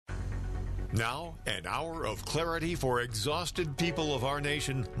Now, an hour of clarity for exhausted people of our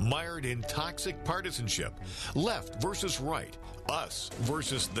nation mired in toxic partisanship. Left versus right, us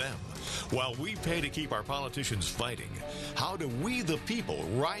versus them. While we pay to keep our politicians fighting, how do we, the people,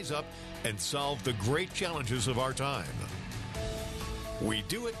 rise up and solve the great challenges of our time? We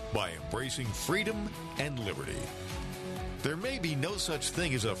do it by embracing freedom and liberty. There may be no such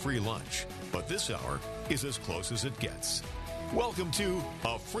thing as a free lunch, but this hour is as close as it gets. Welcome to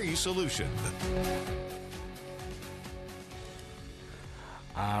A Free Solution.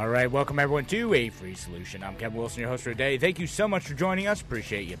 All right, welcome everyone to A Free Solution. I'm Kevin Wilson, your host for today. Thank you so much for joining us.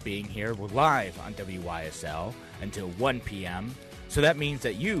 Appreciate you being here. We're live on WYSL until 1 p.m. So that means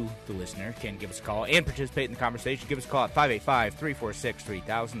that you, the listener, can give us a call and participate in the conversation. Give us a call at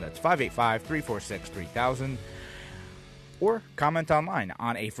 585-346-3000. That's 585-346-3000. Or comment online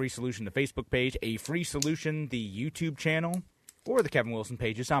on A Free Solution, the Facebook page, A Free Solution, the YouTube channel, or the Kevin Wilson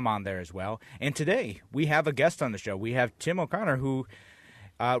pages. I'm on there as well. And today, we have a guest on the show. We have Tim O'Connor, who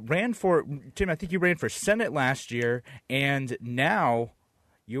ran for, Tim, I think you ran for Senate last year, and now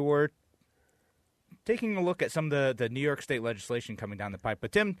you're taking a look at some of the New York State legislation coming down the pipe.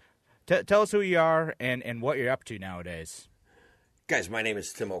 But Tim, tell us who you are and what you're up to nowadays. Guys, my name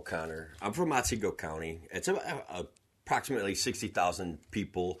is Tim O'Connor. I'm from Otsego County. It's approximately 60,000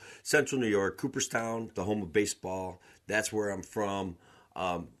 people. Central New York, Cooperstown, the home of baseball. That's where I'm from.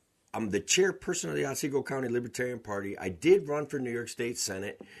 I'm the chairperson of the Otsego County Libertarian Party. I did run for New York State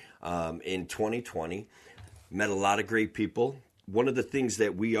Senate in 2020. Met a lot of great people. One of the things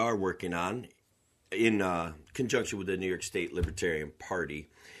that we are working on in conjunction with the New York State Libertarian Party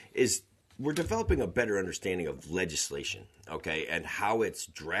is we're developing a better understanding of legislation, okay, and how its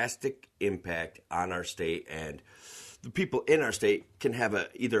drastic impact on our state and the people in our state can have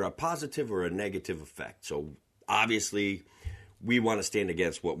either a positive or a negative effect. So obviously, we want to stand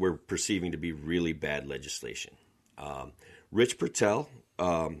against what we're perceiving to be really bad legislation. Rich Pertel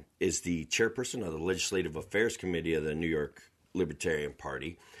is the chairperson of the Legislative Affairs Committee of the New York Libertarian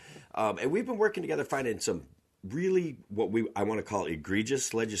Party. And we've been working together finding some really I want to call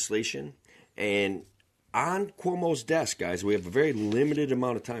egregious legislation. And on Cuomo's desk, guys, we have a very limited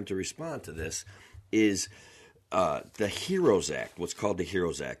amount of time to respond to this, is the HEROES Act, what's called the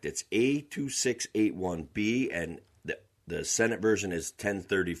HEROES Act. It's A2681B, and the Senate version is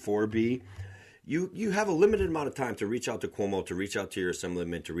 1034B. You have a limited amount of time to reach out to Cuomo, to reach out to your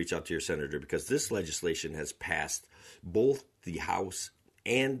assemblyman, to reach out to your senator, because this legislation has passed both the House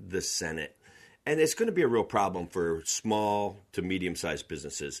and the Senate. And it's going to be a real problem for small to medium-sized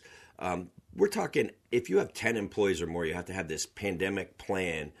businesses. We're talking, if you have 10 employees or more, you have to have this pandemic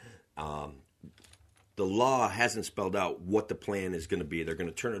plan. The law hasn't spelled out what the plan is going to be. They're going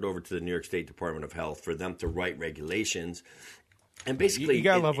to turn it over to the New York State Department of Health for them to write regulations. And basically, you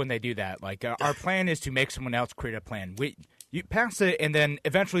gotta love when they do that. Like our plan is to make someone else create a plan. You pass it, and then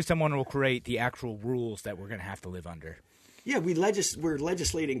eventually someone will create the actual rules that we're going to have to live under. Yeah, we're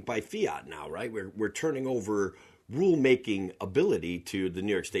legislating by fiat now, right? We're turning over rulemaking ability to the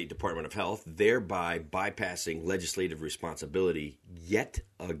New York State Department of Health, thereby bypassing legislative responsibility yet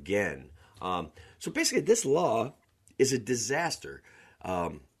again. So basically, this law is a disaster.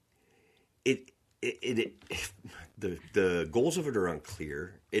 The goals of it are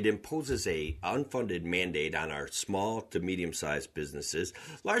unclear. It imposes a unfunded mandate on our small to medium-sized businesses.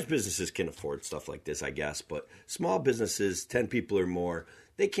 Large businesses can afford stuff like this, I guess, but small businesses, 10 people or more,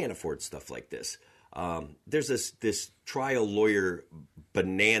 they can't afford stuff like this. There's this trial lawyer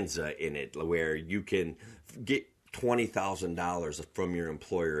bonanza in it where you can get $20,000 from your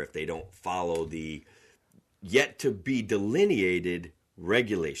employer if they don't follow the yet-to-be delineated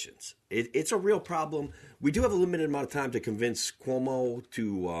regulations. It's a real problem. We do have a limited amount of time to convince Cuomo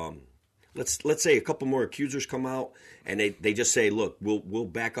to let's say a couple more accusers come out and they just say, look, we'll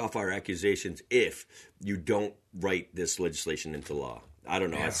back off our accusations if you don't write this legislation into law. I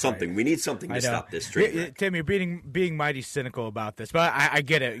don't know. Yeah, it's something. right. We need something to stop this train wreck. Tim, you're being mighty cynical about this, but I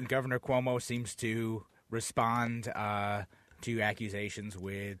get it. Governor Cuomo seems to respond to accusations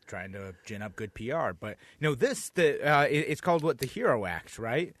with trying to gin up good PR. But it's called the HERO Act,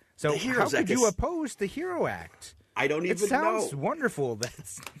 right? So how could you oppose the HERO Act? I don't even know. It sounds wonderful.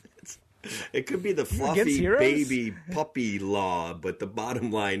 It could be the fluffy baby puppy law, but the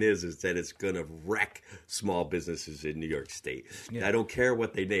bottom line is that it's going to wreck small businesses in New York State. Yeah. I don't care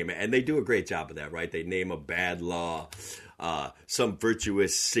what they name it. And they do a great job of that, right? They name a bad law, some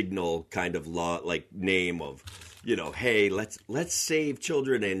virtuous signal kind of law, like name of, hey, let's save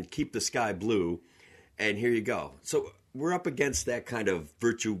children and keep the sky blue. And here you go. So we're up against that kind of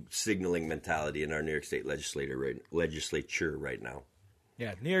virtue signaling mentality in our New York State legislature right now.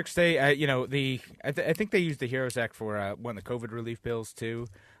 Yeah, New York State. I think they used the HEROES Act for one of the COVID relief bills too.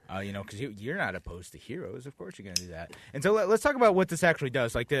 Because you're not opposed to heroes, of course you're going to do that. And so let's talk about what this actually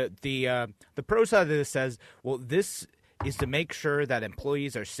does. Like the pro side of this says, well, this is to make sure that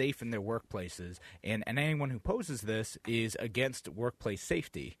employees are safe in their workplaces, and anyone who opposes this is against workplace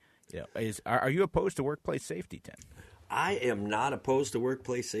safety. Are you opposed to workplace safety, Tim? I am not opposed to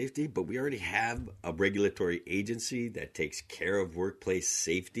workplace safety, but we already have a regulatory agency that takes care of workplace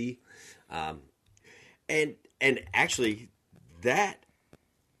safety, and actually that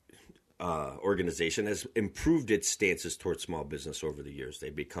organization has improved its stances towards small business over the years.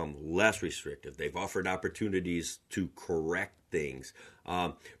 They've become less restrictive. They've offered opportunities to correct things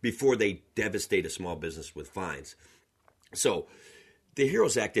before they devastate a small business with fines. So the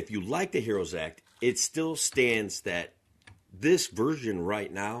HEROES Act, if you like the HEROES Act, it still stands that this version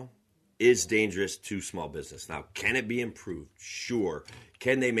right now is dangerous to small business. Now, can it be improved? Sure.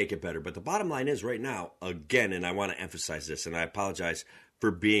 Can they make it better? But the bottom line is right now, again, and I want to emphasize this, and I apologize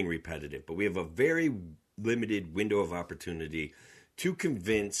for being repetitive, but we have a very limited window of opportunity to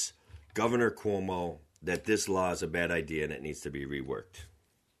convince Governor Cuomo that this law is a bad idea and it needs to be reworked.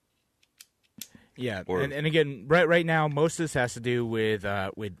 Yeah, and again, right now, most of this has to do with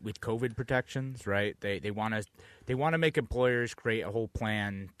COVID protections, right? They want to make employers create a whole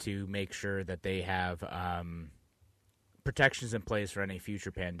plan to make sure that they have protections in place for any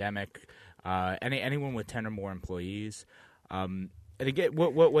future pandemic. Anyone with 10 or more employees. And again,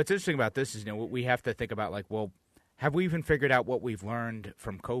 what's interesting about this is we have to think about well, have we even figured out what we've learned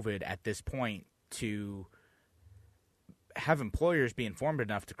from COVID at this point to have employers be informed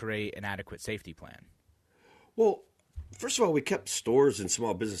enough to create an adequate safety plan? Well, first of all, we kept stores and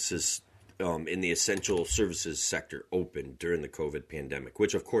small businesses in the essential services sector open during the COVID pandemic,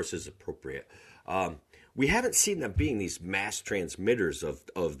 which of course is appropriate. We haven't seen them being these mass transmitters of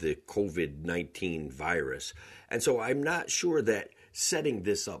the COVID-19 virus. And so I'm not sure that setting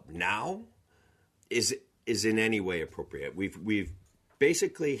this up now is in any way appropriate. We've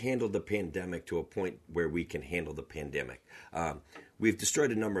basically handled the pandemic to a point where we can handle the pandemic. We've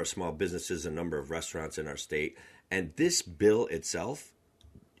destroyed a number of small businesses, a number of restaurants in our state, and this bill itself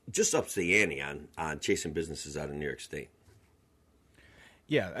just ups the ante on chasing businesses out of New York State.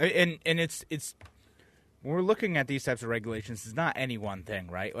 Yeah, and it's when we're looking at these types of regulations, it's not any one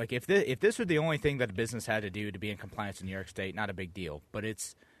thing, right? Like if this were the only thing that a business had to do to be in compliance in New York State, not a big deal, but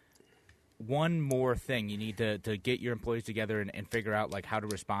it's one more thing you need to get your employees together and figure out how to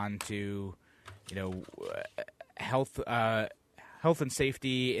respond to, health and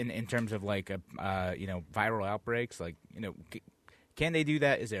safety in terms of viral outbreaks. Can they do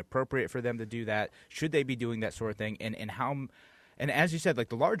that? Is it appropriate for them to do that? Should they be doing that sort of thing? And how? And as you said, the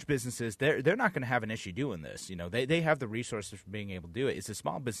large businesses, they're not going to have an issue doing this. They have the resources for being able to do it. It's the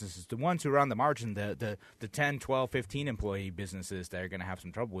small businesses, the ones who are on the margin, the 10, 12, 15 employee businesses that are going to have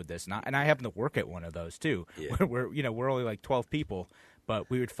some trouble with this. And I happen to work at one of those too. Yeah. We're only 12 people, but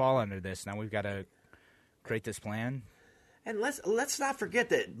we would fall under this. Now we've got to create this plan. And let's not forget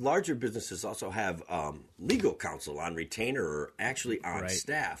that larger businesses also have legal counsel on retainer or actually on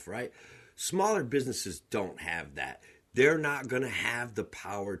staff, right? Smaller businesses don't have that. They're not going to have the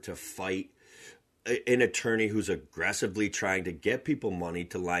power to fight an attorney who's aggressively trying to get people money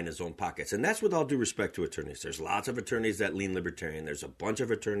to line his own pockets. And that's with all due respect to attorneys. There's lots of attorneys that lean libertarian. There's a bunch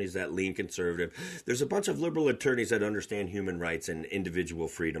of attorneys that lean conservative. There's a bunch of liberal attorneys that understand human rights and individual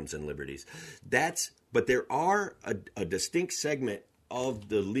freedoms and liberties. But there are a distinct segment of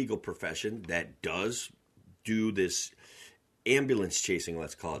the legal profession that does do this ambulance chasing,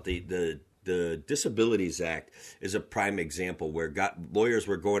 let's call it. The Disabilities Act is a prime example where lawyers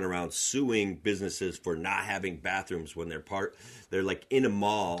were going around suing businesses for not having bathrooms when they're in a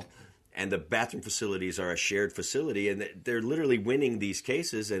mall and the bathroom facilities are a shared facility, and they're literally winning these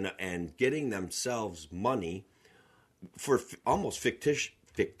cases and getting themselves money for almost fictitious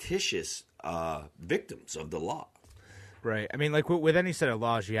victims of the law. Right. I mean, with any set of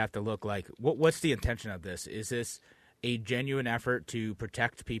laws, you have to look what's the intention of this? Is this a genuine effort to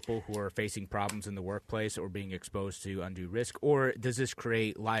protect people who are facing problems in the workplace or being exposed to undue risk, or does this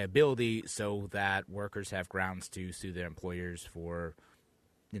create liability so that workers have grounds to sue their employers for,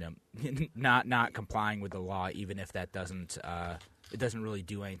 not complying with the law, even if that doesn't really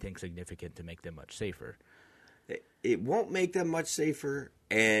do anything significant to make them much safer? It won't make them much safer,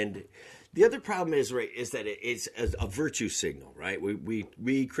 and the other problem is that it's a virtue signal, right?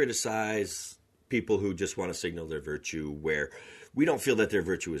 We criticize people who just want to signal their virtue where we don't feel that their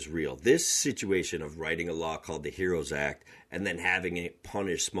virtue is real. This situation of writing a law called the HEROES Act and then having it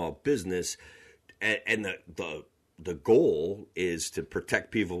punish small business and the the goal is to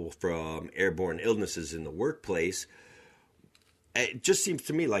protect people from airborne illnesses in the workplace. It just seems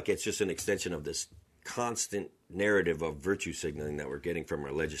to me like it's just an extension of this constant narrative of virtue signaling that we're getting from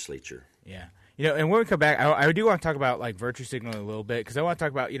our legislature. Yeah. And when we come back, I do want to talk about, like, virtue signaling a little bit, because I want to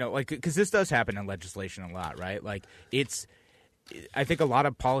talk about, like, because this does happen in legislation a lot, right? Like, I think a lot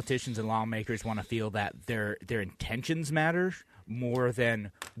of politicians and lawmakers want to feel that their intentions matter more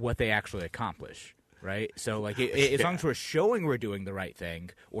than what they actually accomplish, right? So, like, as long as we're showing we're doing the right thing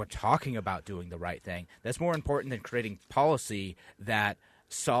or talking about doing the right thing, that's more important than creating policy that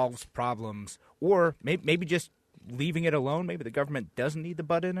solves problems, or maybe just leaving it alone. Maybe the government doesn't need to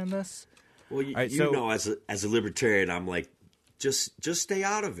butt in this. Well, as a libertarian, I'm like, just stay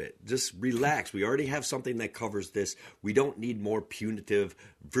out of it. Just relax. We already have something that covers this. We don't need more punitive,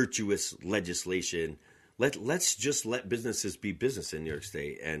 virtuous legislation. Let's just let businesses be business in New York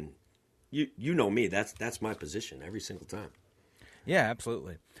State. And you know me, that's my position every single time. Yeah,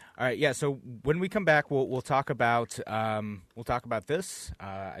 absolutely. All right, yeah. So when we come back, we'll talk about this.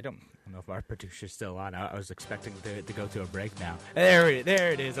 I don't know if our producer's still on. I was expecting to go to a break now. There it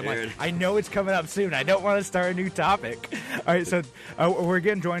is. I know it's coming up soon. I don't want to start a new topic. All right, so we're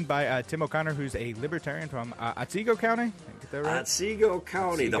again joined by Tim O'Connor, who's a libertarian from Otsego County. Did I get that right? Otsego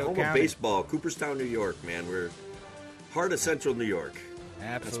County, the home of baseball, Cooperstown, New York. Man, we're heart of Central New York.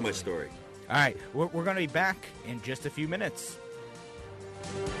 Absolutely. That's my story. All right, we're going to be back in just a few minutes.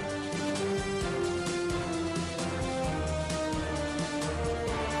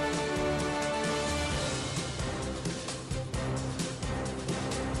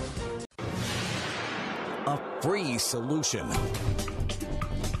 A free solution.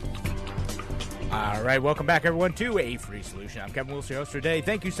 All right, welcome back, everyone, to A Free Solution. I'm Kevin Wilson, your host for today.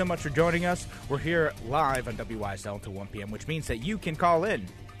 Thank you so much for joining us. We're here live on WYSL until 1 p.m., which means that you can call in.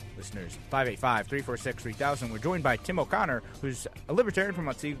 Listeners, 585-346-3000. We're joined by Tim O'Connor, who's a libertarian from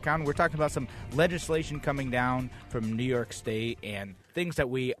Otsego County. We're talking about some legislation coming down from New York State and things that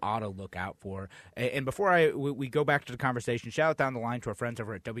we ought to look out for. And before we go back to the conversation, shout out down the line to our friends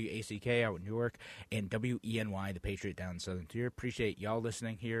over at WACK out in New York and WENY, the Patriot down in Southern Tier. Appreciate y'all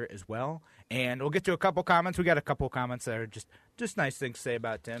listening here as well. And we'll get to a couple comments. We got a couple comments that are just nice things to say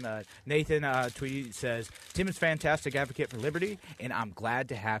about Tim. Nathan tweeted, says, Tim is a fantastic advocate for liberty, and I'm glad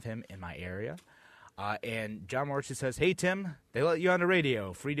to have him in my area. And John Morrison says, hey, Tim, they let you on the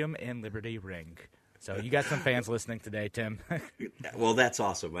radio. Freedom and liberty ring. So you got some fans listening today, Tim. Well, that's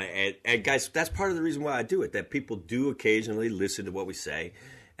awesome. And guys, that's part of the reason why I do it, that people do occasionally listen to what we say,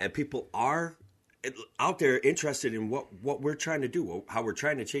 and people are out there interested in what we're trying to do, how we're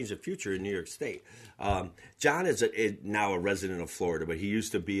trying to change the future in New York State. John is now a resident of Florida, but he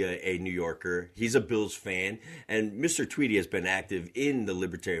used to be a New Yorker. He's a Bills fan, and Mr. Tweedy has been active in the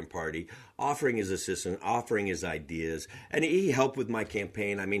Libertarian Party, offering his assistance, offering his ideas, and he helped with my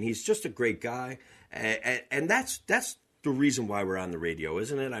campaign. I mean, he's just a great guy, and that's the reason why we're on the radio,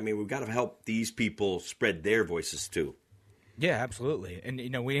 isn't it? I mean, we've got to help these people spread their voices too. Yeah, absolutely. And,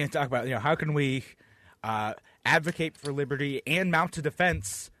 we need to talk about, how can we advocate for liberty and mount a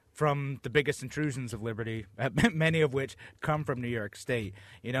defense from the biggest intrusions of liberty, many of which come from New York State.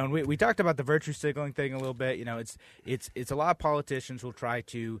 And we talked about the virtue signaling thing a little bit. It's a lot of politicians will try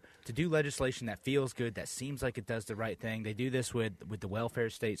to do legislation that feels good, that seems like it does the right thing. They do this with the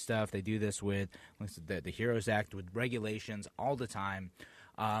welfare state stuff. They do this with the HEROES Act, with regulations all the time.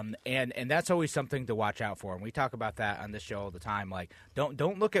 And that's always something to watch out for. And we talk about that on this show all the time. Like,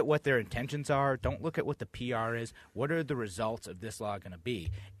 don't look at what their intentions are. Don't look at what the PR is. What are the results of this law going to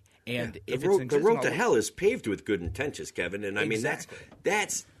be? And if the road to hell is paved with good intentions, Kevin. And I mean, that's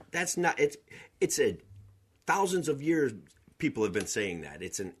not it's thousands of years people have been saying that.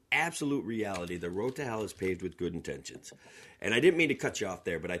 It's an absolute reality. The road to hell is paved with good intentions. And I didn't mean to cut you off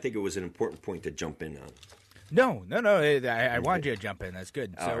there, but I think it was an important point to jump in on. No. I wanted you to jump in. That's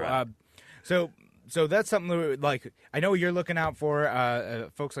good. So, right. So that's something like I know you're looking out for.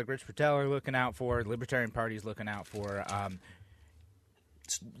 Folks like Rich Patel are looking out for. The Libertarian Party's looking out for.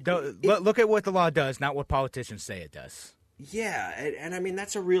 Look at what the law does, not what politicians say it does. Yeah, and I mean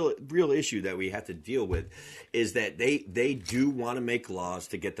that's a real issue that we have to deal with, is that they do want to make laws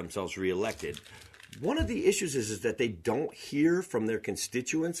to get themselves reelected. One of the issues is that they don't hear from their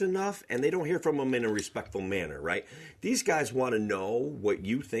constituents enough, and they don't hear from them in a respectful manner, right? These guys want to know what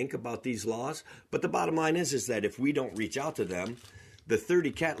you think about these laws, but the bottom line is that if we don't reach out to them, the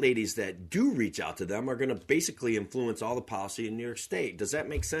 30 cat ladies that do reach out to them are going to basically influence all the policy in New York State. Does that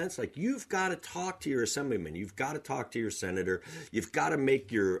make sense? Like, you've got to talk to your assemblyman. You've got to talk to your senator. You've got to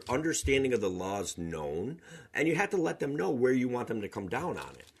make your understanding of the laws known, and you have to let them know where you want them to come down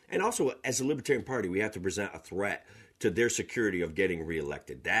on it. And also, as a Libertarian Party, we have to present a threat to their security of getting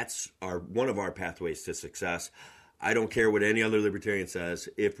reelected. That's one of our pathways to success. I don't care what any other Libertarian says.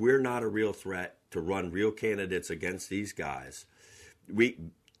 If we're not a real threat to run real candidates against these guys,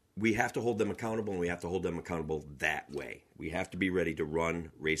 we have to hold them accountable, and we have to hold them accountable that way. We have to be ready to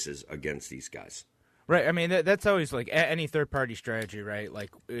run races against these guys. Right. I mean, that's always like any third-party strategy, right?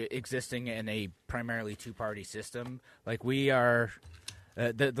 Like existing in a primarily two-party system. Like we are,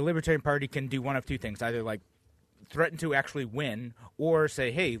 the Libertarian Party can do one of two things: either like threaten to actually win, or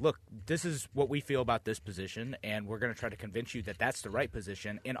say, hey, look, this is what we feel about this position, and we're going to try to convince you that that's the right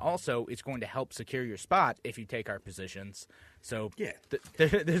position, and also it's going to help secure your spot if you take our positions. So yeah.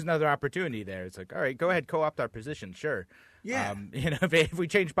 There's another opportunity there. It's like, all right, go ahead, co-opt our position, sure. Yeah. If we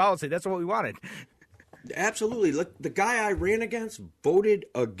change policy, that's what we wanted. Absolutely. Look, the guy I ran against voted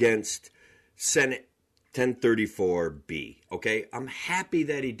against Senate 1034B, okay? I'm happy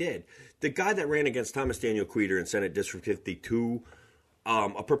that he did. The guy that ran against Thomas Daniel Queter in Senate District 52,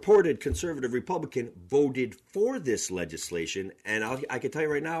 a purported conservative Republican, voted for this legislation. And I can tell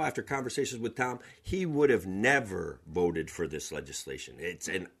you right now, after conversations with Tom, he would have never voted for this legislation. It's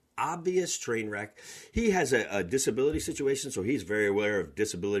an obvious train wreck. He has a disability situation, so he's very aware of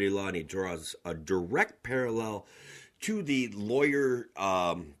disability law, and he draws a direct parallel to the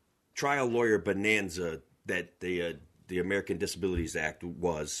trial lawyer bonanza that the American Disabilities Act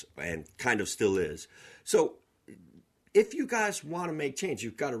was and kind of still is. So if you guys want to make change,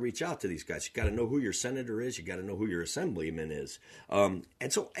 you've got to reach out to these guys. You've got to know who your senator is. You've got to know who your assemblyman is. And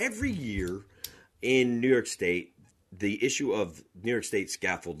so every year in New York State, the issue of New York State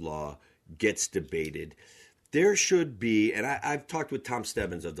scaffold law gets debated. There should be, and I've talked with Tom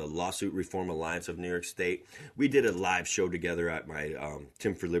Stebbins of the Lawsuit Reform Alliance of New York State. We did a live show together at my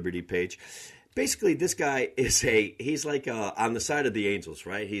Tim for Liberty page. Basically, this guy he's like on the side of the angels,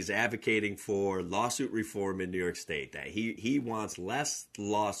 right? He's advocating for lawsuit reform in New York State. That he wants less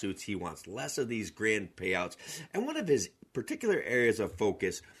lawsuits. He wants less of these grand payouts. And one of his particular areas of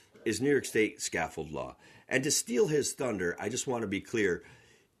focus is New York State scaffold law. And to steal his thunder, I just want to be clear.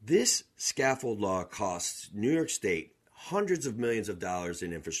 This scaffold law costs New York State hundreds of millions of dollars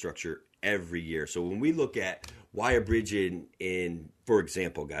in infrastructure every year. So when we look at why a bridge in for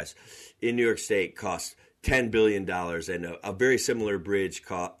example, guys, in New York State costs $10 billion and a very similar bridge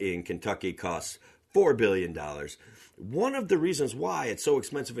in Kentucky costs $4 billion. One of the reasons why it's so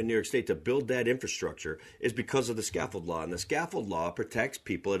expensive in New York State to build that infrastructure is because of the scaffold law. And the scaffold law protects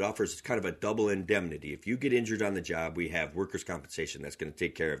people. It offers kind of a double indemnity. If you get injured on the job, we have workers' compensation that's going to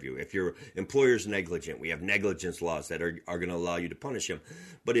take care of you. If your employer's negligent, we have negligence laws that are going to allow you to punish him.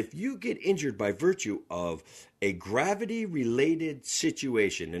 But if you get injured by virtue of a gravity-related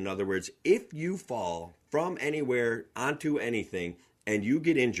situation, in other words, if you fall from anywhere onto anything and you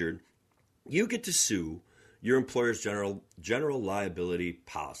get injured, you get to sue your employer's general liability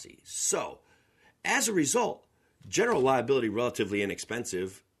policy. So, as a result, general liability relatively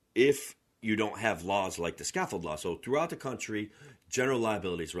inexpensive if you don't have laws like the scaffold law. So, throughout the country, general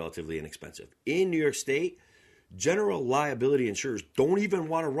liability is relatively inexpensive. In New York State, general liability insurers don't even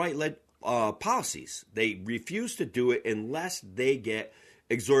want to write policies. They refuse to do it unless they get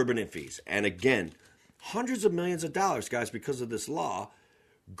exorbitant fees. And again, hundreds of millions of dollars, guys, because of this law,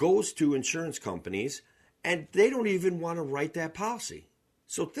 goes to insurance companies, and they don't even want to write that policy.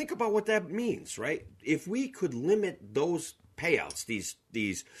 So think about what that means, right? If we could limit those payouts,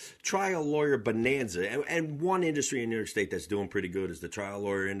 these trial lawyer bonanza, and one industry in New York State that's doing pretty good is the trial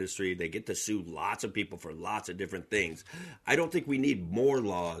lawyer industry. They get to sue lots of people for lots of different things. I don't think we need more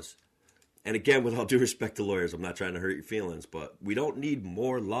laws. And again, with all due respect to lawyers, I'm not trying to hurt your feelings, but we don't need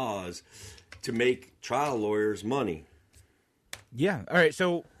more laws to make trial lawyers money. Yeah. All right.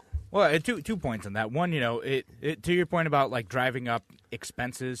 So, well, two points on that. One, to your point about like driving up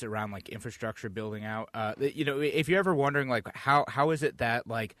expenses around like infrastructure building out. If you're ever wondering like how is it that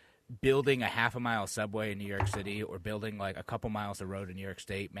like building a half a mile subway in New York City or building like a couple miles of road in New York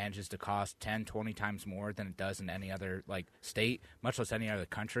State manages to cost 10, 20 times more than it does in any other like state, much less any other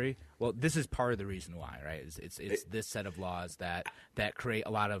country. Well, this is part of the reason why, right? It's this set of laws that create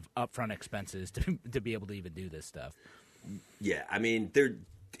a lot of upfront expenses to be able to even do this stuff. Yeah, I mean,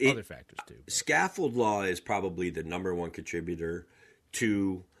 other factors too. But. Scaffold law is probably the number one contributor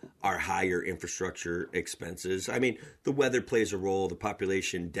to our higher infrastructure expenses. I mean, the weather plays a role, the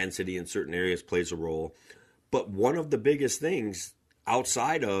population density in certain areas plays a role, but one of the biggest things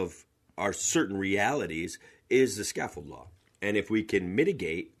outside of our certain realities is the scaffold law. And if we can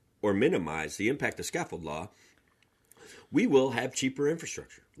mitigate or minimize the impact of scaffold law, we will have cheaper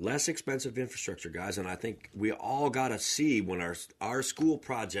infrastructure, less expensive infrastructure, guys. And I think we all got to see when our school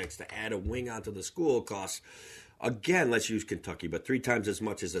projects to add a wing onto the school costs, again, let's use Kentucky, but 3 times as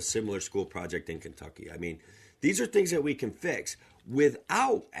much as a similar school project in Kentucky. I mean, these are things that we can fix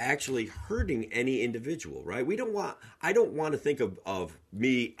without actually hurting any individual, right? I don't want to think of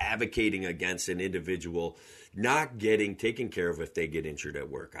me advocating against an individual not getting taken care of if they get injured at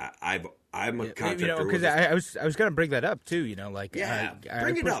work. I'm a contractor. Because I was going to bring that up too. Bring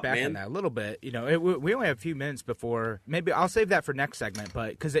it up, back man. on that a little bit. We only have a few minutes before. Maybe I'll save that for next segment.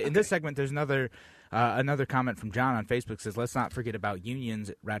 But because in this segment, there's another comment from John on Facebook says, let's not forget about unions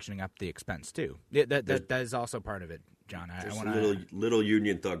ratcheting up the expense too. That is also part of it, John. There's a little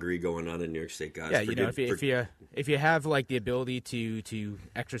union thuggery going on in New York State, guys. Yeah, if you have like the ability to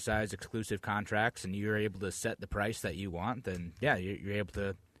exercise exclusive contracts and you're able to set the price that you want, then yeah, you're able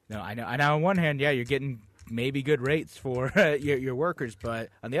to. I know. On one hand, yeah, you're getting maybe good rates for your workers, but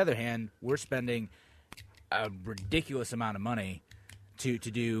on the other hand, we're spending a ridiculous amount of money to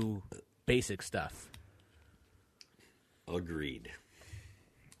do basic stuff. Agreed.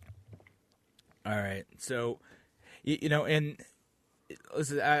 All right, so and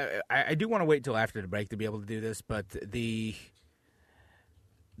listen, I do want to wait till after the break to be able to do this, but the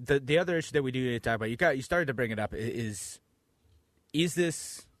other issue that we do need to talk about, you started to bring it up, is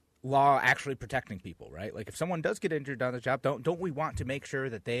this law actually protecting people, right? Like if someone does get injured on the job, don't we want to make sure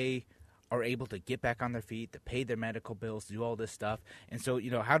that they are able to get back on their feet, to pay their medical bills, to do all this stuff? And so,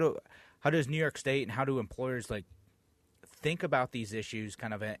 how does New York State and how do employers like think about these issues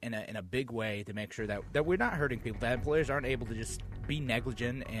kind of in a big way to make sure that we're not hurting people, that employers aren't able to just be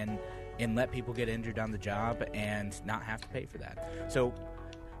negligent and let people get injured on the job and not have to pay for that. So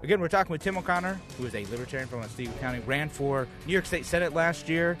again, we're talking with Tim O'Connor, who is a Libertarian from Otsego County, ran for New York State Senate last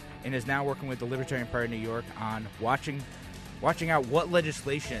year, and is now working with the Libertarian Party of New York on watching out what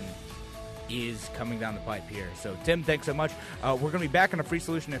legislation is coming down the pipe here. So, Tim, thanks so much. We're going to be back on a free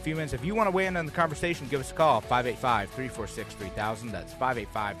solution in a few minutes. If you want to weigh in on the conversation, give us a call, 585-346-3000. That's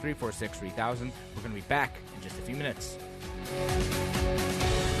 585-346-3000. We're going to be back in just a few minutes.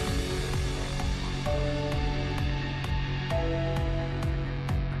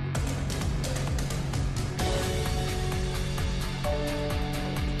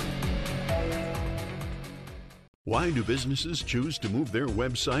 Why do businesses choose to move their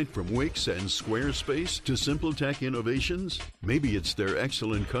website from Wix and Squarespace to SimpleTech Innovations? Maybe it's their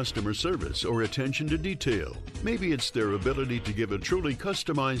excellent customer service or attention to detail. Maybe it's their ability to give a truly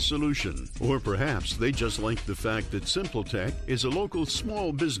customized solution. Or perhaps they just like the fact that SimpleTech is a local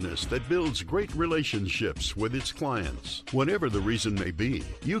small business that builds great relationships with its clients. Whatever the reason may be,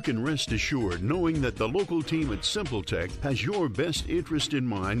 you can rest assured knowing that the local team at SimpleTech has your best interest in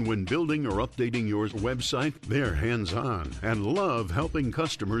mind when building or updating your website. They're hands-on and love helping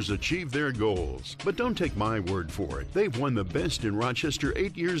customers achieve their goals. But don't take my word for it. They've won the best in Rochester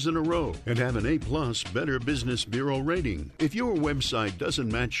 8 years in a row and have an A+ Better Business Bureau rating. If your website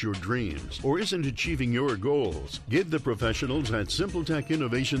doesn't match your dreams or isn't achieving your goals, give the professionals at SimpleTech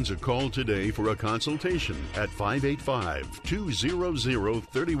Innovations a call today for a consultation at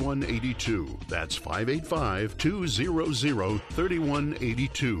 585-200-3182. That's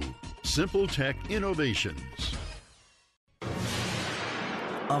 585-200-3182. SimpleTech Innovations.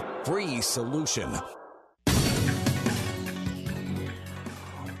 A free solution.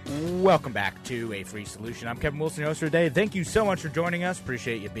 Welcome back to A Free Solution. I'm Kevin Wilson, your host for today. Thank you so much for joining us.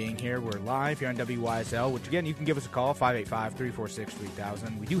 Appreciate you being here. We're live here on WYSL, which again, you can give us a call,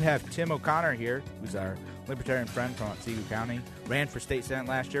 585-346-3000. We do have Tim O'Connor here, who's our Libertarian friend from Otsego County. Ran for state senate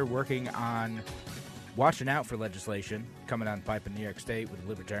last year, working on watching out for legislation coming down the pipe in New York State with the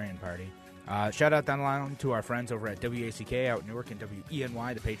Libertarian Party. Shout out down the line to our friends over at WACK out in Newark and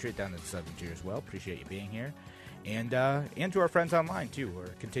WENY, the Patriot, down in the Southern Tier as well. Appreciate you being here. And to our friends online, too, who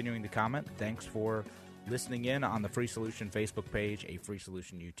are continuing to comment. Thanks for listening in on the Free Solution Facebook page, a Free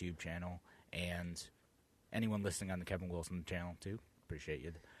Solution YouTube channel, and anyone listening on the Kevin Wilson channel, too. Appreciate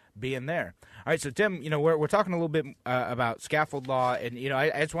you being there. All right, so, Tim, we're talking a little bit about scaffold law, and,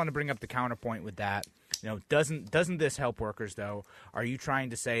 I just want to bring up the counterpoint with that. Doesn't this help workers, though? Are you trying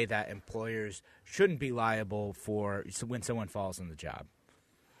to say that employers shouldn't be liable for when someone falls on the job?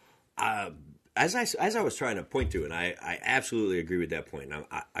 As I was trying to point to, and I absolutely agree with that point, and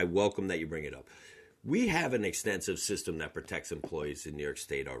I welcome that you bring it up. We have an extensive system that protects employees in New York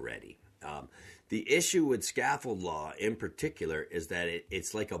State already. The issue with scaffold law in particular is that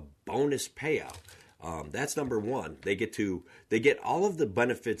it's like a bonus payout. That's number one. They get all of the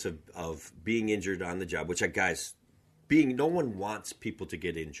benefits of being injured on the job, which, guys, no one wants people to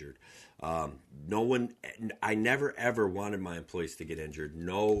get injured. I never ever wanted my employees to get injured.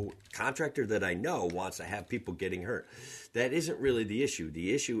 No contractor that I know wants to have people getting hurt. That isn't really the issue.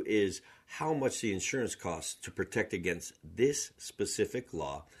 The issue is how much the insurance costs to protect against this specific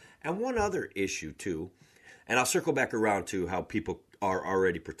law. And one other issue too, and I'll circle back around to how people are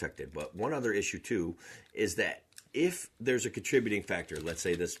already protected. But one other issue too is that if there's a contributing factor, let's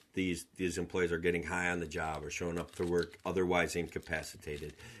say these employees are getting high on the job or showing up to work otherwise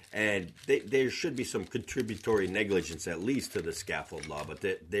incapacitated, and there should be some contributory negligence at least to the scaffold law, but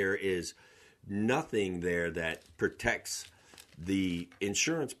there is nothing there that protects the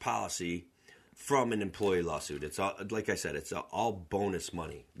insurance policy from an employee lawsuit. It's all, like I said, it's all bonus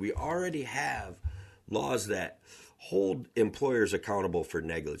money. We already have laws that hold employers accountable for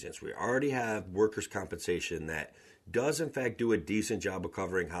negligence. We already have workers' compensation that does in fact do a decent job of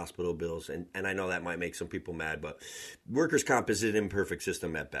covering hospital bills. And I know that might make some people mad, but workers' comp is an imperfect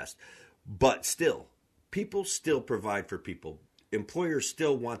system at best. But still, people still provide for people. Employers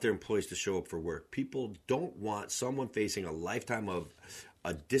still want their employees to show up for work. People don't want someone facing a lifetime of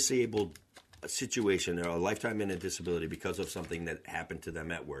a disabled situation or a lifetime in a disability because of something that happened to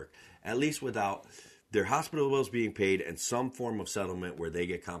them at work, at least without their hospital bills being paid and some form of settlement where they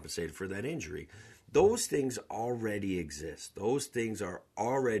get compensated for that injury. Those things already exist. Those things are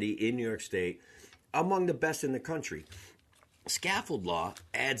already in New York State among the best in the country. Scaffold law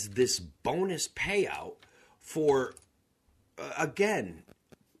adds this bonus payout for, again,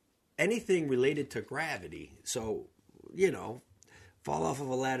 anything related to gravity. So, fall off of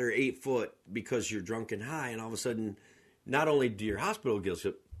a ladder 8 foot because you're drunk and high, and all of a sudden, not only do your hospital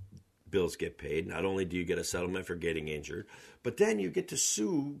bills get paid, not only do you get a settlement for getting injured, but then you get to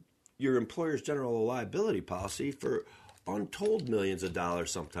sue your employer's general liability policy for untold millions of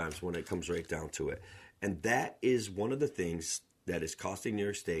dollars sometimes when it comes right down to it. And that is one of the things that is costing New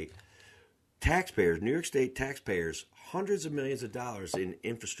York State taxpayers, hundreds of millions of dollars in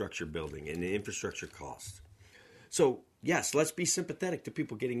infrastructure building and infrastructure costs. So, yes, let's be sympathetic to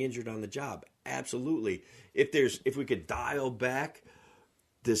people getting injured on the job. Absolutely. If we could dial back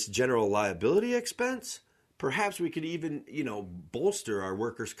this general liability expense, perhaps we could even, bolster our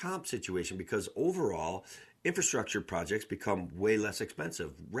workers' comp situation, because overall infrastructure projects become way less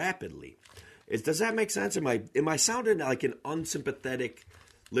expensive rapidly. Does that make sense? Am I sounding like an unsympathetic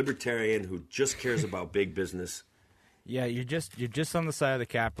libertarian who just cares about big business? Yeah, you're just on the side of the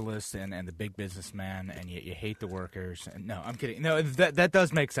capitalist and the big businessman, and you hate the workers. And no, I'm kidding. No, that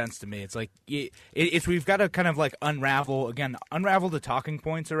does make sense to me. It's like we've got to kind of like unravel the talking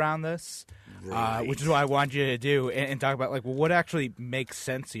points around this, right. Which is what I want you to do and talk about like, well, what actually makes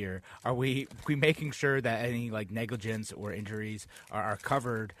sense here? Are we making sure that any like negligence or injuries are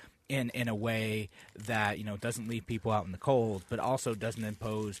covered in a way that doesn't leave people out in the cold, but also doesn't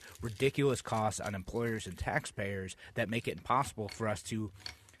impose ridiculous costs on employers and taxpayers that make it impossible for us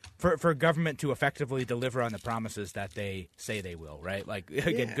for government to effectively deliver on the promises that they say they will, right? Like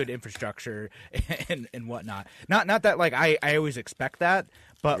again, good infrastructure and whatnot. Not that like I always expect that,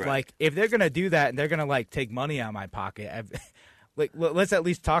 but right. Like if they're gonna do that and they're gonna like take money out of my pocket, let's at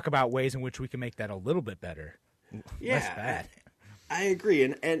least talk about ways in which we can make that a little bit better. Yeah, less bad. I agree,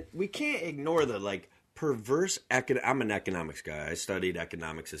 and we can't ignore the perverse. I'm an economics guy. I studied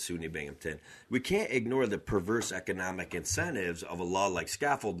economics at SUNY Binghamton. We can't ignore the perverse economic incentives of a law like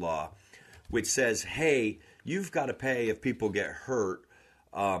scaffold law, which says, "Hey, you've got to pay if people get hurt,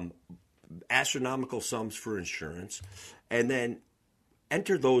 astronomical sums for insurance, and then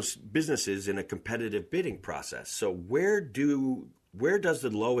enter those businesses in a competitive bidding process." So where does the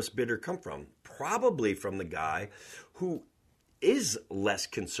lowest bidder come from? Probably from the guy who is less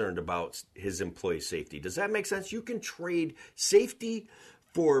concerned about his employee safety. Does that make sense? You can trade safety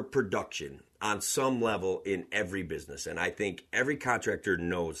for production on some level in every business, and I think every contractor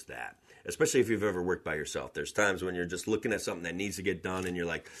knows that, especially if you've ever worked by yourself. There's times when you're just looking at something that needs to get done, and you're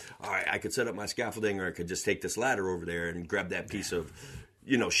like, all right, I could set up my scaffolding, or I could just take this ladder over there and grab that piece of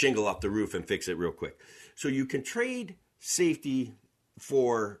shingle off the roof and fix it real quick. So you can trade safety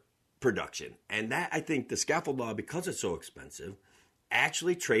for production. And that, I think, the scaffold law, because it's so expensive,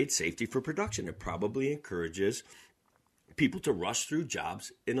 actually trades safety for production. It probably encourages people to rush through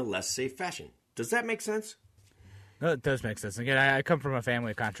jobs in a less safe fashion. Does that make sense? No, it does make sense. Again, I come from a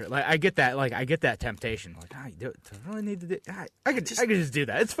family of contractors. Like I get that. Like I get that temptation. Like do I really need to do? I could just do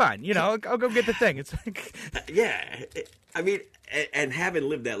that. It's fine. I'll go get the thing. It's like yeah. I mean, and having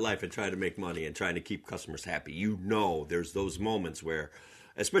lived that life and trying to make money and trying to keep customers happy, there's those moments where,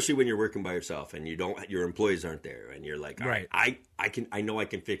 especially when you're working by yourself and your employees aren't there, and you're like, all right, I know I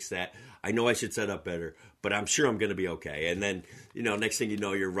can fix that. I know I should set up better, but I'm sure I'm going to be okay. And then, next thing you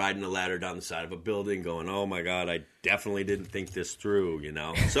know, you're riding a ladder down the side of a building going, oh my God, I definitely didn't think this through,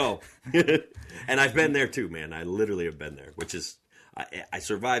 So, and I've been there too, man. I literally have been there, which is, I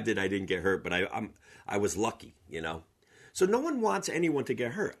survived it. I didn't get hurt, but I was lucky, So no one wants anyone to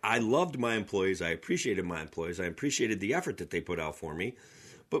get hurt. I loved my employees. I appreciated my employees. I appreciated the effort that they put out for me,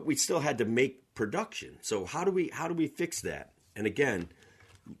 but we still had to make production. So how do we fix that? And again,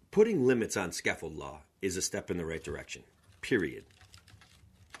 putting limits on scaffold law is a step in the right direction, period.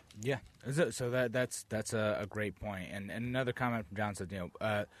 Yeah. So that's a great point. And another comment from John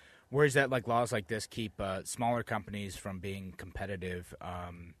said, worries that like laws like this keep smaller companies from being competitive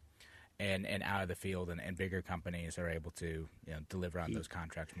and out of the field, and bigger companies are able to deliver on those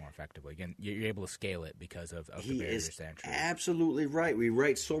contracts more effectively. Again, you're able to scale it because of the barriers to entry. Absolutely right. We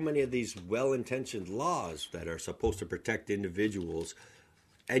write so many of these well-intentioned laws that are supposed to protect individuals,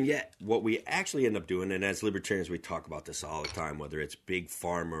 and yet what we actually end up doing, and as libertarians we talk about this all the time, whether it's big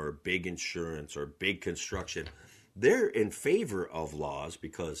pharma or big insurance or big construction, they're in favor of laws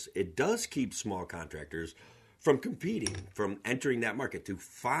because it does keep small contractors from competing, from entering that market. To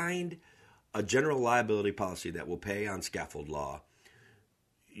find a general liability policy that will pay on scaffold law,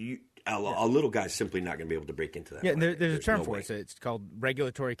 a little guy's simply not going to be able to break into that. Yeah, there's a term for it. It's called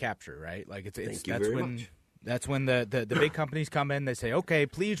regulatory capture, right? Like that's when the big companies come in. They say, "Okay,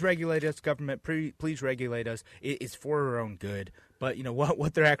 please regulate us, government. Please regulate us. It's for our own good." But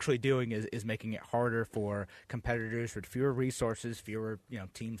what they're actually doing is making it harder for competitors with fewer resources, fewer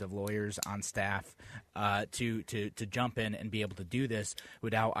teams of lawyers on staff to jump in and be able to do this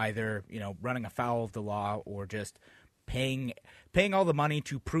without either running afoul of the law or just paying all the money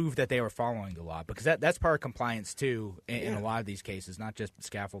to prove that they were following the law, because that's part of compliance too in a lot of these cases, not just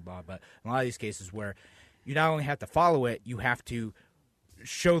scaffold law, but in a lot of these cases where you not only have to follow it, you have to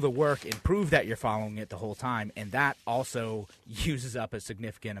show the work and prove that you're following it the whole time, and that also uses up a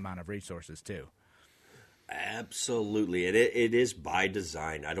significant amount of resources too. Absolutely. It is by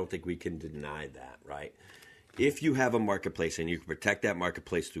design. I don't think we can deny that, right? If you have a marketplace and you can protect that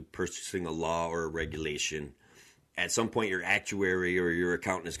marketplace through purchasing a law or a regulation, at some point your actuary or your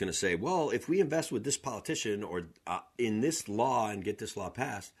accountant is going to say, well, if we invest with this politician or in this law and get this law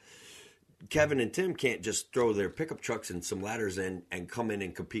passed, Kevin and Tim can't just throw their pickup trucks and some ladders in and come in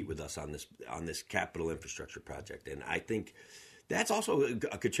and compete with us on this capital infrastructure project. And I think that's also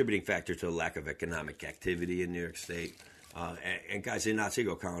a contributing factor to the lack of economic activity in New York State. And guys, in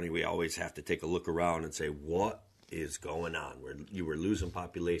Otsego County, we always have to take a look around and say, what is going on? We're losing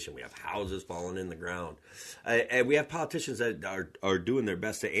population. We have houses falling in the ground. And we have politicians that are doing their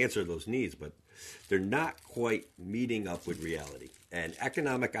best to answer those needs, but they're not quite meeting up with reality. And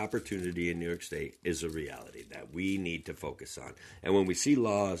economic opportunity in New York State is a reality that we need to focus on. And when we see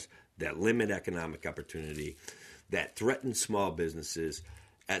laws that limit economic opportunity, that threaten small businesses,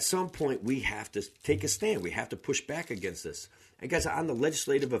 at some point we have to take a stand. We have to push back against this. And guys, on the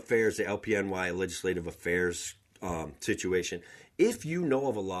legislative affairs, the LPNY legislative affairs situation, if you know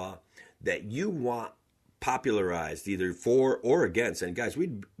of a law that you want popularized either for or against, and guys,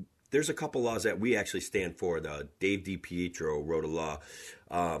 there's a couple laws that we actually stand for. The Dave DiPietro wrote a law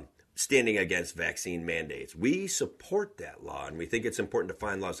standing against vaccine mandates. We support that law, and we think it's important to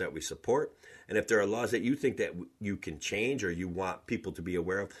find laws that we support. And if there are laws that you think that you can change or you want people to be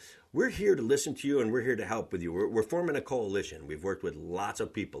aware of, we're here to listen to you, and we're here to help with you. We're forming a coalition. We've worked with lots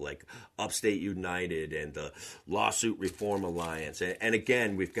of people like Upstate United and the Lawsuit Reform Alliance. And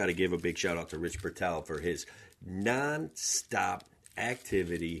again, we've got to give a big shout out to Rich Pertel for his nonstop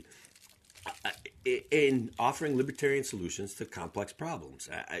activity in offering libertarian solutions to complex problems.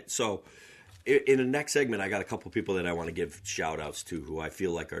 So in the next segment, I got a couple people that I want to give shout outs to who I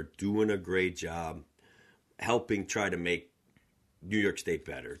feel like are doing a great job helping try to make New York State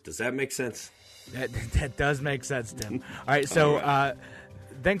better. Does that make sense? That does make sense, Tim. All right, so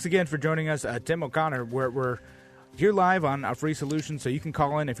thanks again for joining us, Tim O'Connor. We're here live on A Free Solution, so you can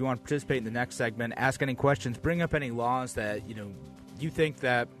call in if you want to participate in the next segment, ask any questions, bring up any laws that you think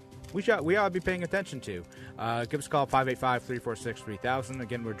that we ought to be paying attention to. Give us a call, 585-346-3000.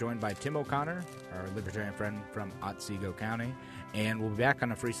 Again, we're joined by Tim O'Connor, our libertarian friend from Otsego County, and we'll be back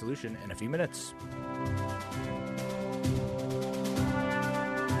on A Free Solution in a few minutes.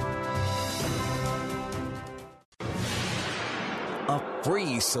 A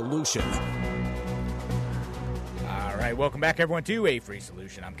Free Solution. All right, welcome back, everyone, to A Free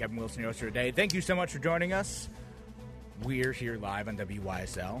Solution. I'm Kevin Wilson, your host for today. Thank you so much for joining us. We're here live on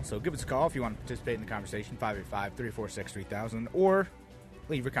WYSL, so give us a call if you want to participate in the conversation, 585-346-3000, or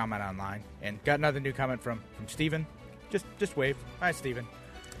leave a comment online. And got another new comment from Steven. Just wave. Hi, Steven.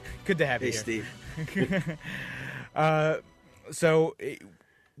 Good to have you here. Hey, Steve. So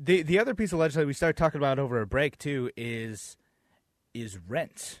the other piece of legislation we started talking about over a break, too, is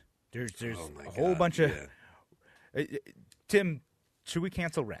rent. There's a whole bunch of Tim, should we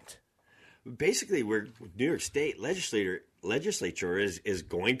cancel rent? Basically, New York State legislature is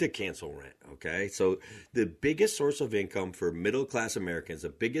going to cancel rent. Okay, so the biggest source of income for middle class Americans, the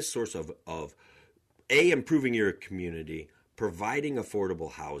biggest source of improving your community, providing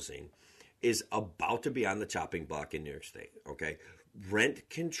affordable housing, is about to be on the chopping block in New York State. Okay, rent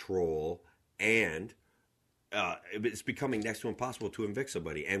control and it's becoming next to impossible to evict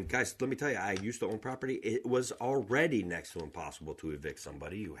somebody. And guys, let me tell you, I used to own property. It was already next to impossible to evict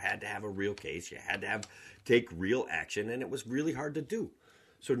somebody. You had to have a real case. You had to take real action, and it was really hard to do.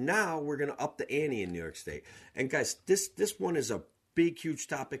 So now we're going to up the ante in New York State. And guys, this one is a big, huge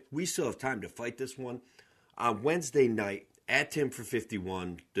topic. We still have time to fight this one. On Wednesday night at Tim for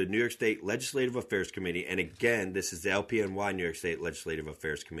 51, the New York State Legislative Affairs Committee, and again, this is the LPNY New York State Legislative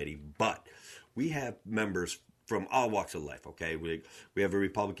Affairs Committee, but we have members from all walks of life, okay? We have a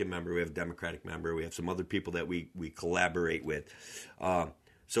Republican member, we have a Democratic member, we have some other people that we collaborate with.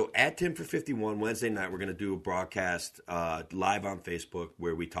 So at Tim for 51, Wednesday night, we're going to do a broadcast live on Facebook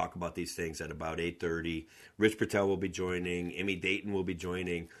where we talk about these things at about 8:30. Rich Patel will be joining. Emmy Dayton will be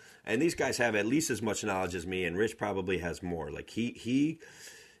joining. And these guys have at least as much knowledge as me, and Rich probably has more. Like, he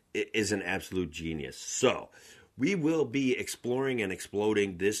is an absolute genius. So we will be exploring and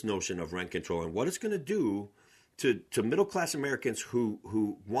exploding this notion of rent control and what it's going to do to middle-class Americans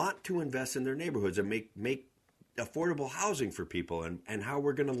who want to invest in their neighborhoods and make affordable housing for people, and how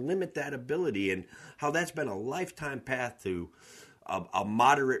we're going to limit that ability, and how that's been a lifetime path to a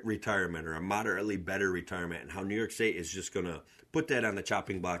moderate retirement or a moderately better retirement, and how New York State is just going to put that on the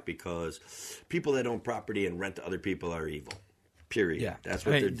chopping block because people that own property and rent to other people are evil. Period. Yeah, that's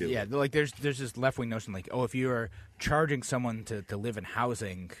what they're doing. Yeah, like there's this left wing notion, like, oh, if you are charging someone to live in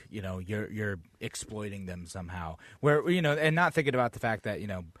housing, you're exploiting them somehow. Where and not thinking about the fact that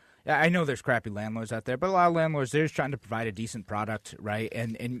I know there's crappy landlords out there, but a lot of landlords, they're just trying to provide a decent product, right?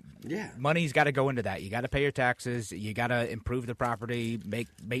 And money's got to go into that. You got to pay your taxes. You got to improve the property, make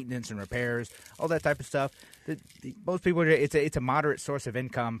maintenance and repairs, all that type of stuff. Most people, it's a moderate source of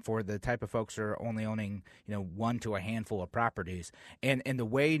income for the type of folks who are only owning one to a handful of properties. And the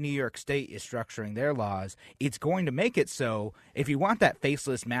way New York State is structuring their laws, it's going to make it so if you want that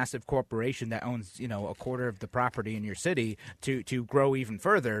faceless, massive corporation that owns a quarter of the property in your city to grow even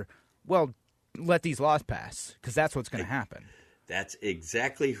further, well, let these laws pass, because that's what's going to happen. That's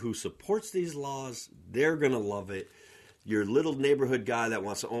exactly who supports these laws. They're going to love it. Your little neighborhood guy that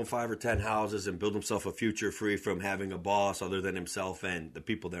wants to own 5 or 10 houses and build himself a future free from having a boss other than himself and the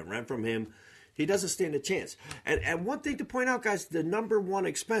people that rent from him, he doesn't stand a chance. And one thing to point out, guys, the number one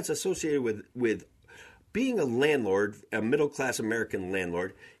expense associated with being a landlord, a middle-class American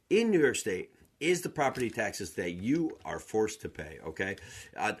landlord in New York State, is the property taxes that you are forced to pay, okay?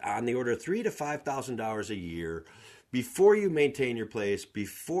 On the order of $3,000 to $5,000 a year before you maintain your place,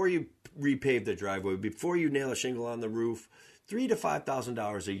 before you repave the driveway, before you nail a shingle on the roof. $3,000 to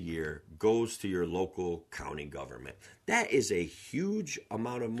 $5,000 a year goes to your local county government. That is a huge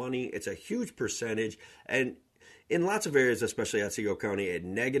amount of money. It's a huge percentage. And in lots of areas, especially Otsego County, it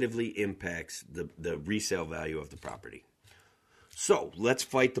negatively impacts the resale value of the property. So let's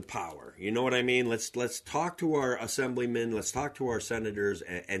fight the power. You know what I mean? Let's talk to our assemblymen. Let's talk to our senators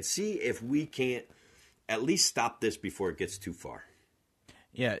and see if we can't at least stop this before it gets too far.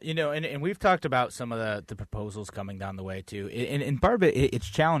 Yeah, and we've talked about some of the proposals coming down the way too. And part of it's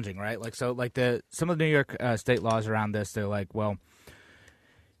challenging, right? Like some of the New York state laws around this, they're like, well,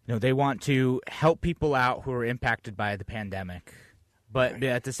 they want to help people out who are impacted by the pandemic. But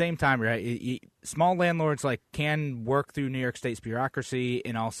at the same time, right, small landlords can work through New York State's bureaucracy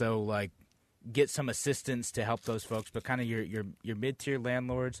and also get some assistance to help those folks. But kind of your mid-tier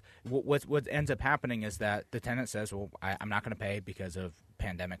landlords, what ends up happening is that the tenant says, "Well, I'm not going to pay because of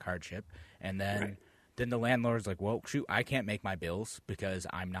pandemic hardship," and then the landlord's like, "Well, shoot, I can't make my bills because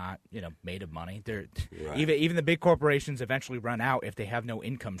I'm not made of money." Even the big corporations eventually run out if they have no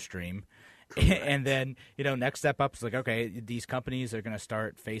income stream. And then, next step up is okay, these companies are going to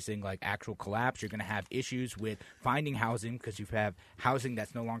start facing actual collapse. You're going to have issues with finding housing because you have housing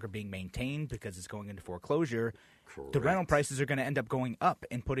that's no longer being maintained because it's going into foreclosure. Correct. The rental prices are going to end up going up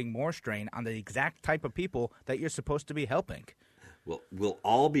and putting more strain on the exact type of people that you're supposed to be helping. We'll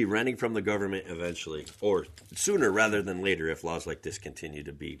all be renting from the government eventually, or sooner rather than later if laws like this continue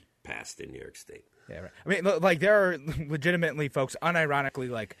to be passed in New York State. Yeah, right. I mean, like, there are legitimately folks, unironically,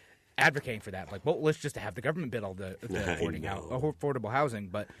 like, advocating for that. Like, well, let's just have the government build all the affordable housing.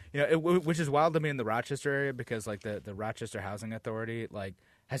 But, which is wild to me in the Rochester area because, like, the Rochester Housing Authority, like,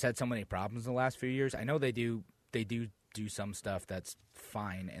 has had so many problems in the last few years. I know they do some stuff that's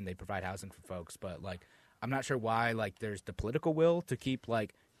fine, and they provide housing for folks, but, like, I'm not sure why, like, there's the political will to keep,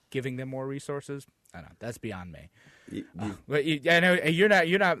 like, giving them more resources. I don't know. That's beyond me. But I know you're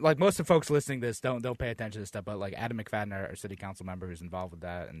not like most of the folks listening to this don't pay attention to this stuff. But like Adam McFadden, our city council member, who's involved with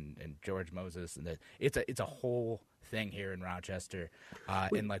that, and George Moses, and it's a whole thing here in Rochester.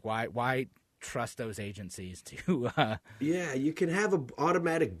 And like why trust those agencies to? Yeah, you can have an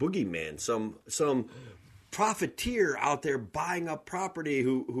automatic boogeyman. Some profiteer out there buying up property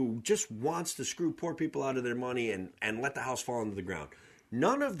who just wants to screw poor people out of their money and let the house fall into the ground.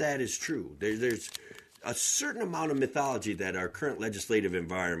 None of that is true. There's a certain amount of mythology that our current legislative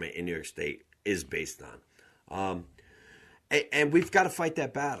environment in New York State is based on. And we've got to fight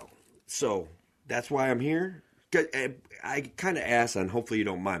that battle. So that's why I'm here. I kind of asked, and hopefully you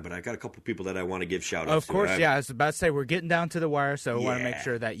don't mind, but I got a couple of people that I want to give shout-outs to. Of course, yeah. I was about to say, we're getting down to the wire, so I want to make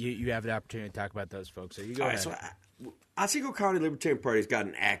sure that you have the opportunity to talk about those folks. So you go ahead. So Otsego County Libertarian Party has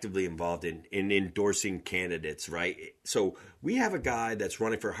gotten actively involved in endorsing candidates, right? So we have a guy that's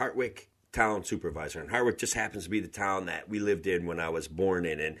running for Hartwick Town Supervisor, and Hartwick just happens to be the town that we lived in when I was born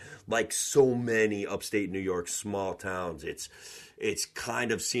in. And like so many upstate New York small towns, it's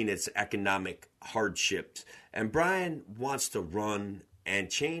kind of seen its economic hardships. And Brian wants to run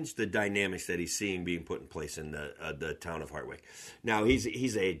and change the dynamics that he's seeing being put in place in the town of Hartwick. Now,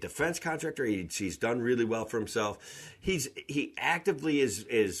 he's a defense contractor. He's done really well for himself. He actively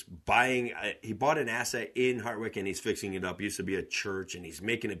is buying. He bought an asset in Hartwick and he's fixing it up. It used to be a church, and he's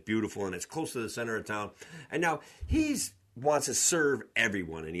making it beautiful, and it's close to the center of town. And now he's wants to serve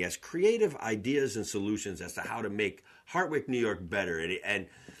everyone, and he has creative ideas and solutions as to how to make Hartwick, New York better. And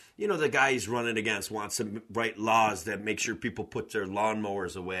the guy he's running against wants to write laws that make sure people put their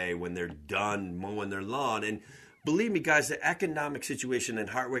lawnmowers away when they're done mowing their lawn. And believe me, guys, the economic situation in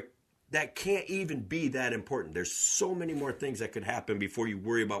Hartwick, that can't even be that important. There's so many more things that could happen before you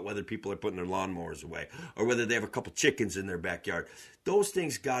worry about whether people are putting their lawnmowers away or whether they have a couple chickens in their backyard. Those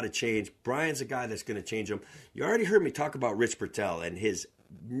things got to change. Brian's a guy that's going to change them. You already heard me talk about Rich Bertel and his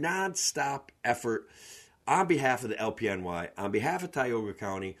nonstop effort on behalf of the LPNY, on behalf of Tioga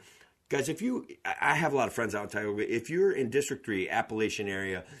County. Guys, I have a lot of friends out in Tioga. If you're in District 3, Appalachian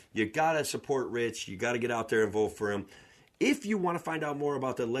area, you got to support Rich. You got to get out there and vote for him. If you want to find out more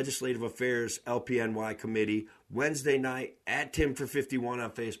about the Legislative Affairs LPNY Committee, Wednesday night at Tim for 51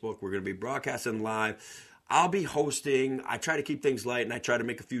 on Facebook. We're going to be broadcasting live. I'll be hosting. I try to keep things light, and I try to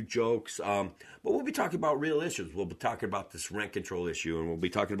make a few jokes. But we'll be talking about real issues. We'll be talking about this rent control issue, and we'll be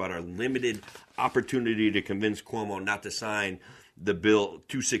talking about our limited opportunity to convince Cuomo not to sign the bill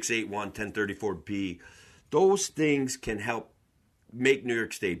 2681 1034B. Those things can help make New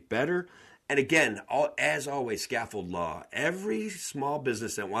York State better. And again, as always, scaffold law. Every small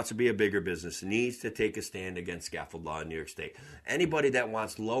business that wants to be a bigger business needs to take a stand against scaffold law in New York State. Anybody that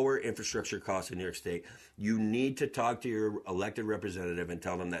wants lower infrastructure costs in New York State, you need to talk to your elected representative and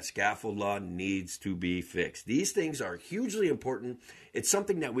tell them that scaffold law needs to be fixed. These things are hugely important. It's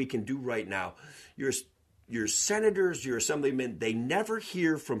something that we can do right now. Your senators, your assemblymen, they never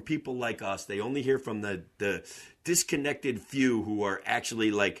hear from people like us. They only hear from the disconnected few who are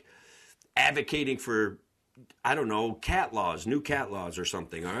actually like advocating for, I don't know, new cat laws or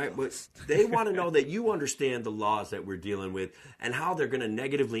something, all right? But they want to know that you understand the laws that we're dealing with and how they're going to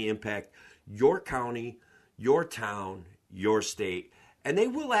negatively impact your county, your town, your state. And they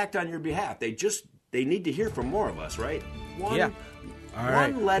will act on your behalf. They need to hear from more of us, right?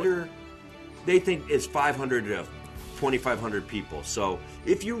 One letter they think is 500 to 2,500 people. So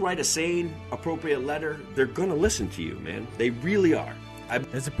if you write a sane, appropriate letter, they're going to listen to you, man. They really are.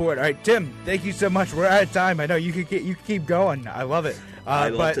 That's important. All right, Tim, thank you so much. We're out of time. I know you can keep going. I love it. I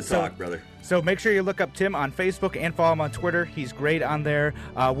love to talk, brother. So make sure you look up Tim on Facebook and follow him on Twitter. He's great on there.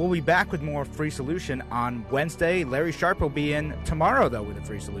 We'll be back with more Free Solution on Wednesday. Larry Sharp will be in tomorrow, though, with a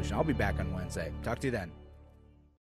Free Solution. I'll be back on Wednesday. Talk to you then.